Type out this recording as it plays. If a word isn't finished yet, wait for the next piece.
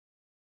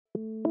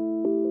When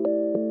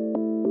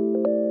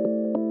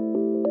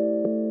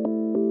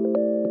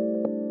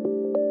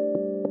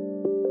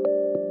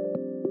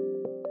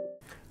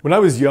I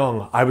was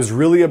young, I was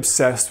really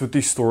obsessed with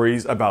these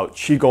stories about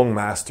Qigong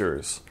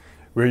masters,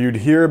 where you'd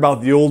hear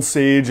about the old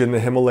sage in the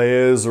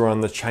Himalayas or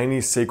on the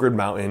Chinese sacred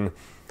mountain,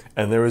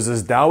 and there was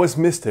this Taoist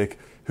mystic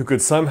who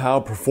could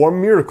somehow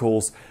perform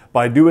miracles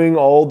by doing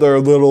all their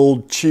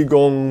little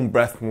Qigong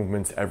breath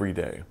movements every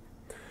day.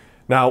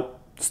 Now,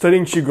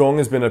 studying Qigong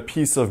has been a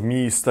piece of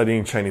me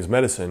studying Chinese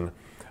medicine,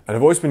 and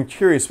I've always been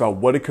curious about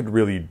what it could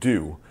really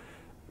do,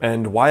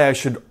 and why I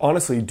should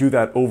honestly do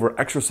that over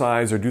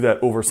exercise or do that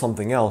over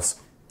something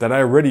else that I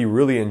already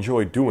really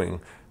enjoy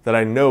doing, that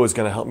I know is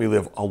going to help me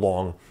live a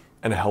long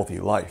and a healthy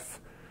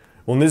life.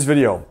 Well, in this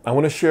video, I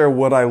want to share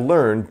what I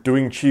learned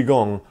doing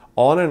Qigong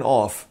on and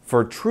off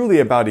for truly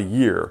about a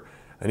year.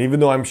 And even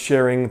though I'm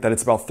sharing that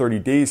it's about 30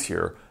 days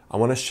here, I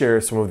want to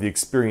share some of the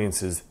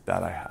experiences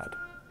that I had.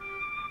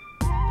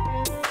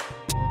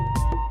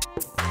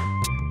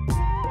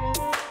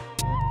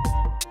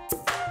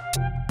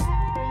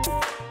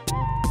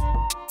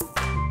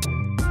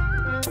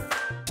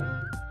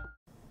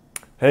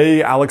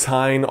 Hey, Alex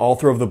Heyne,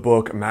 author of the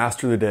book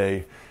Master the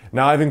Day.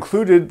 Now I've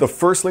included, the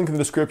first link in the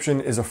description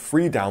is a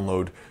free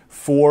download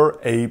for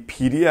a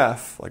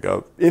PDF, like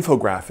an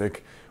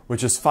infographic,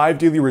 which is 5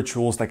 daily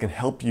rituals that can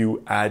help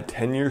you add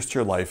 10 years to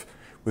your life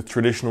with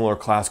traditional or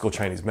classical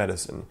Chinese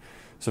medicine.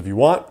 So if you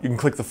want, you can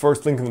click the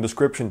first link in the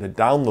description to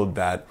download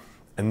that,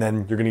 and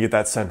then you're going to get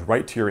that sent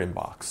right to your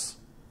inbox.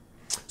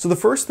 So the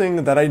first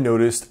thing that I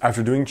noticed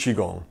after doing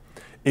Qigong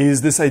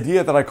is this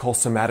idea that I call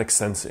somatic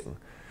sensing.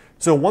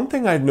 So one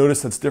thing I've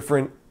noticed that's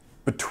different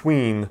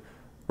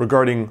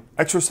regarding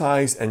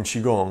exercise and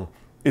Qigong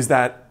is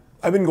that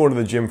I've been going to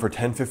the gym for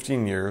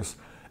 10-15 years,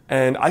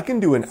 and I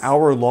can do an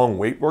hour-long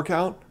weight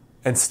workout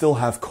and still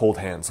have cold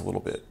hands a little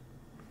bit.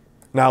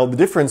 Now the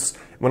difference,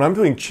 when I'm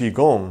doing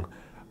Qigong,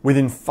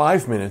 within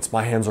 5 minutes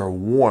my hands are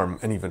warm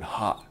and even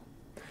hot.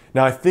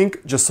 Now I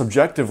think just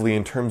subjectively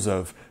in terms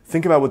of,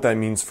 think about what that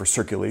means for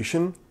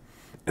circulation,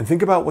 and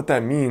think about what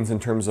that means in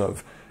terms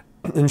of,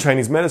 in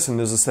Chinese medicine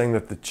there's a saying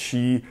that the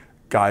Qi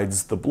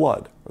guides the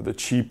blood, or the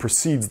Qi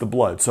precedes the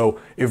blood. So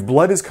if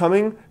blood is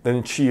coming,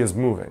 then Qi is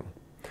moving.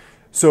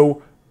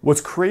 So what's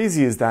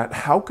crazy is that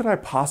how could I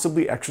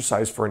possibly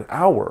exercise for an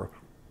hour,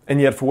 and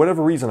yet for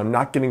whatever reason I'm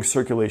not getting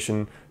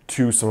circulation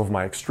to some of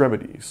my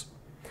extremities?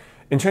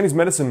 In Chinese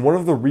medicine, one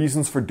of the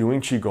reasons for doing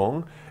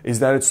Qigong is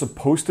that it's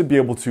supposed to be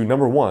able to,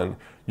 number one,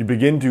 you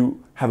begin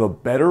to have a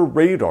better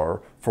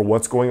radar for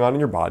what's going on in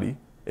your body.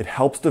 It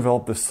helps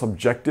develop this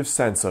subjective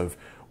sense of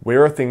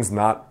where are things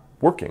not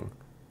working?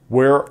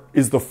 Where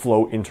is the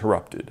flow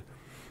interrupted?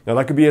 Now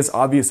that could be as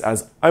obvious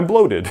as I'm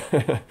bloated,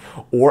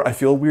 or I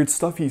feel a weird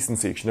stuffy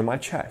sensation in my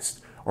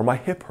chest, or my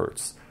hip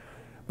hurts.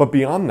 But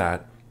beyond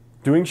that,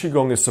 doing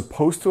Qigong is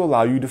supposed to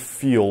allow you to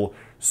feel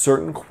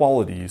certain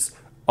qualities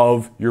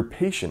of your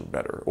patient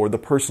better, or the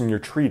person you're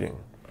treating.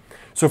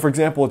 So for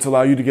example, it's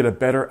allow you to get a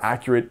better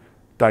accurate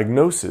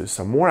diagnosis,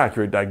 a more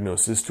accurate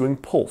diagnosis doing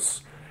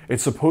pulse.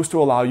 It's supposed to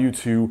allow you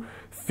to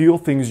feel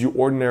things you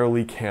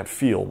ordinarily can't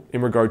feel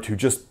in regard to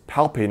just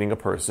palpating a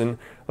person,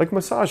 like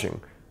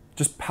massaging.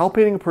 Just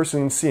palpating a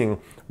person and seeing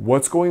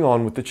what's going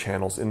on with the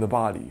channels in the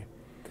body.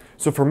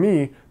 So for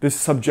me, this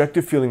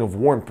subjective feeling of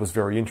warmth was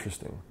very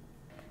interesting.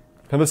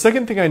 Now the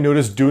second thing I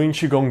noticed doing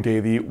Qigong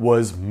daily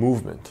was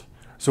movement.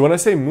 So when I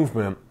say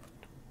movement,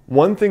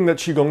 one thing that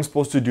Qigong is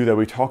supposed to do that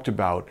we talked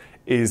about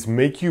is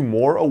make you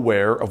more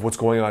aware of what's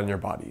going on in your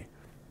body.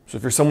 So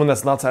if you're someone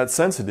that's not that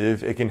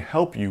sensitive, it can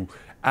help you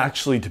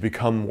actually to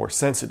become more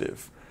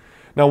sensitive.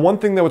 Now one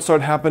thing that would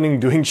start happening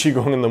doing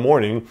Qigong in the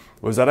morning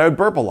was that I would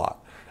burp a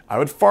lot. I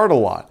would fart a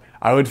lot.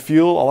 I would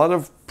feel a lot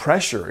of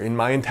pressure in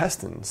my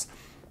intestines.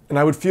 And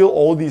I would feel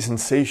all these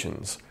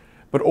sensations.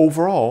 But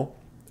overall,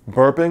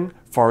 burping,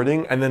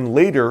 farting, and then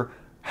later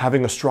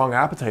having a strong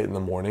appetite in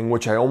the morning,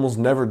 which I almost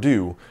never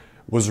do,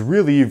 was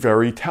really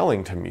very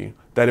telling to me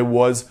that it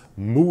was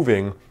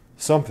moving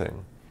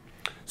something.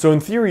 So in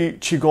theory,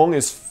 Qigong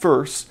is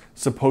first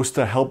supposed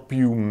to help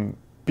you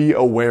be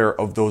aware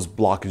of those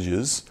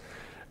blockages,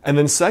 and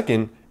then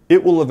second,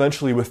 it will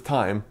eventually with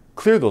time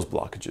clear those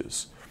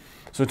blockages.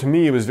 So to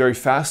me it was very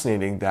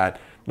fascinating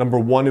that number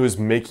one, it was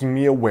making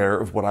me aware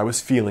of what I was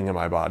feeling in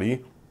my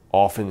body,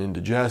 often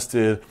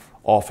indigested,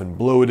 often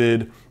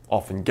bloated,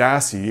 often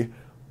gassy,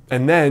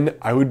 and then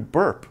I would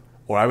burp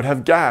or I would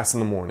have gas in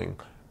the morning,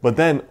 but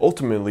then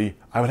ultimately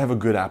I would have a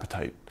good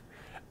appetite.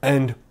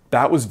 And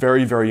that was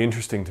very, very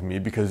interesting to me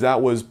because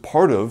that was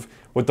part of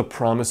what the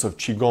promise of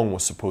Qigong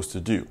was supposed to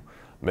do.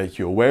 Make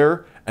you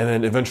aware, and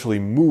then eventually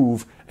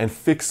move and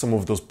fix some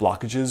of those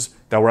blockages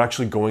that were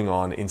actually going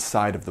on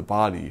inside of the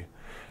body.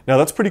 Now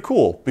that's pretty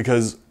cool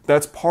because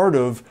that's part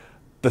of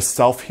the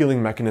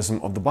self-healing mechanism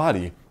of the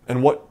body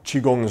and what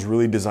Qigong is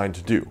really designed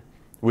to do,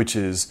 which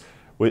is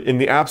in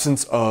the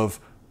absence of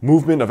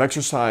movement, of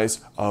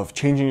exercise, of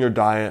changing your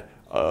diet,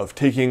 of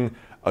taking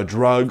a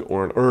drug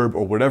or an herb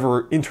or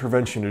whatever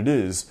intervention it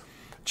is,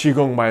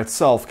 Qigong by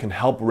itself can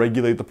help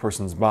regulate the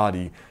person's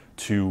body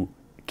to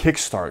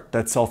kickstart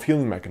that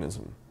self-healing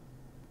mechanism.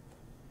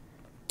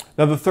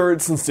 Now, the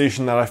third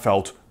sensation that I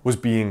felt was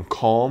being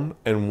calm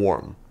and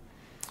warm.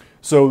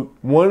 So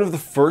one of the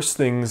first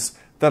things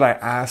that I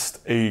asked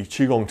a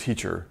Qigong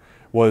teacher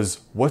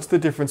was, what's the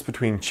difference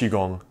between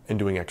Qigong and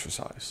doing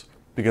exercise?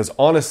 Because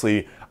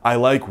honestly, I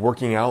like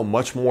working out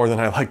much more than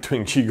I like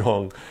doing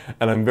Qigong,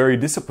 and I'm very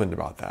disciplined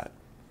about that.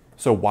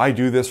 So why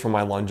do this for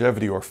my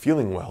longevity or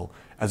feeling well,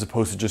 as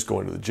opposed to just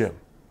going to the gym?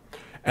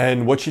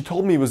 And what she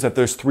told me was that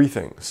there's three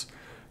things.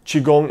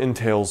 Qigong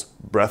entails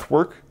breath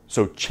work,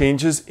 so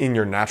changes in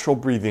your natural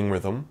breathing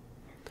rhythm,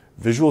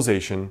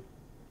 visualization,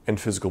 and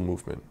physical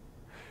movement.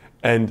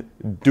 And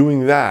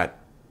doing that,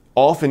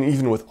 often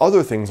even with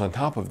other things on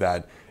top of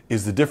that,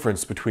 is the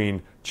difference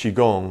between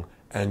Qigong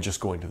and just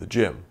going to the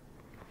gym.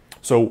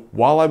 So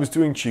while I was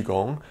doing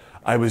Qigong,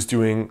 I was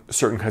doing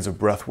certain kinds of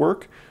breath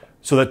work.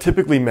 So that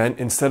typically meant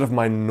instead of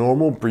my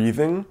normal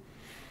breathing,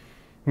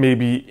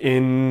 maybe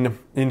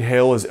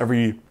inhale is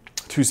every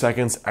 2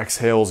 seconds,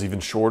 exhale is even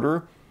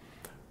shorter.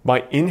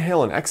 My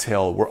inhale and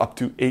exhale were up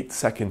to 8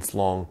 seconds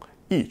long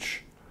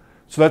each.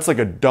 So that's like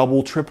a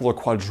double, triple, or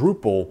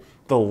quadruple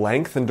the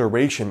length and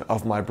duration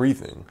of my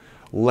breathing,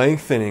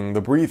 lengthening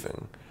the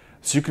breathing.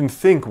 So you can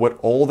think what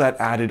all that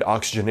added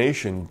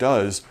oxygenation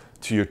does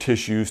to your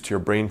tissues, to your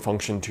brain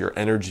function, to your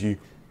energy,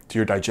 to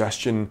your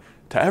digestion,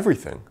 to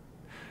everything.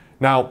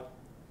 Now,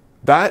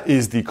 that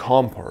is the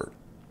calm part.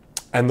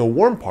 And the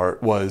warm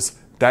part was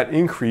that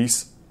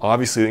increase,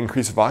 obviously the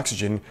increase of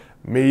oxygen,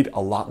 made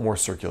a lot more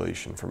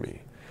circulation for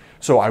me.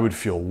 So I would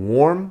feel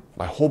warm,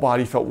 my whole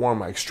body felt warm,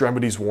 my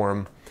extremities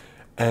warm,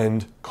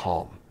 and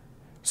calm.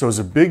 So it was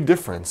a big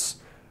difference,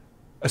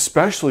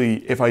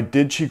 especially if I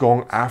did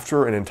Qigong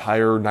after an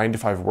entire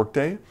 9-to-5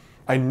 workday.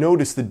 I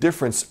noticed the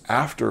difference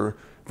after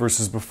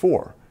versus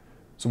before.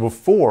 So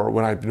before,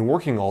 when I'd been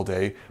working all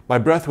day, my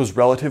breath was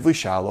relatively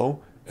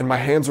shallow and my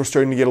hands were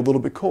starting to get a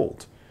little bit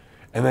cold.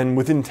 And then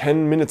within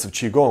 10 minutes of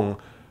Qigong,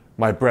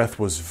 my breath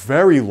was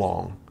very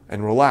long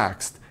and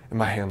relaxed and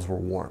my hands were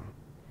warm.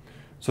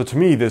 So to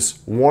me,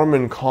 this warm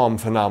and calm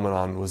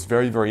phenomenon was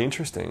very, very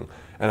interesting.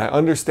 And I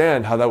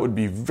understand how that would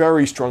be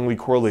very strongly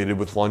correlated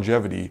with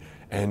longevity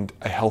and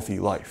a healthy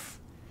life.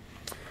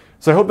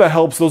 So I hope that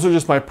helps. Those are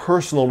just my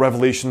personal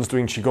revelations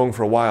doing Qigong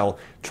for a while,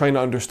 trying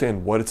to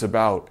understand what it's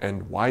about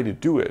and why to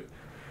do it.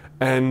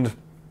 And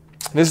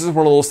this is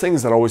one of those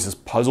things that always has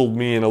puzzled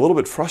me and a little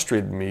bit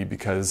frustrated me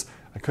because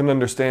I couldn't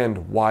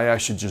understand why I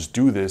should just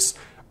do this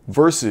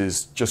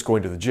versus just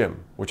going to the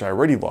gym, which I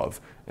already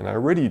love and I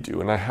already do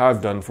and I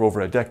have done for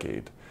over a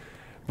decade.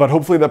 But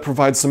hopefully that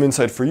provides some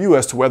insight for you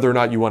as to whether or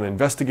not you want to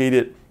investigate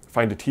it,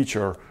 find a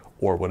teacher,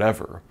 or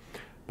whatever.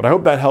 But I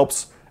hope that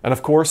helps. And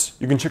of course,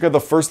 you can check out the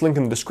first link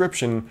in the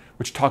description,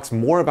 which talks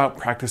more about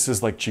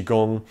practices like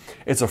Qigong.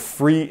 It's a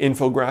free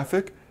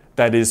infographic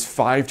that is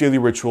 5 daily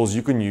rituals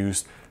you can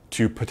use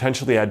to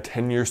potentially add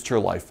 10 years to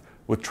your life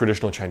with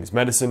traditional Chinese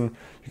medicine.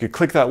 You can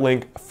click that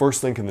link,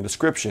 first link in the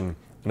description,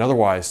 and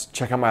otherwise,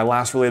 check out my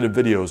last related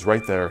videos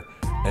right there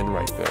and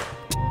right there.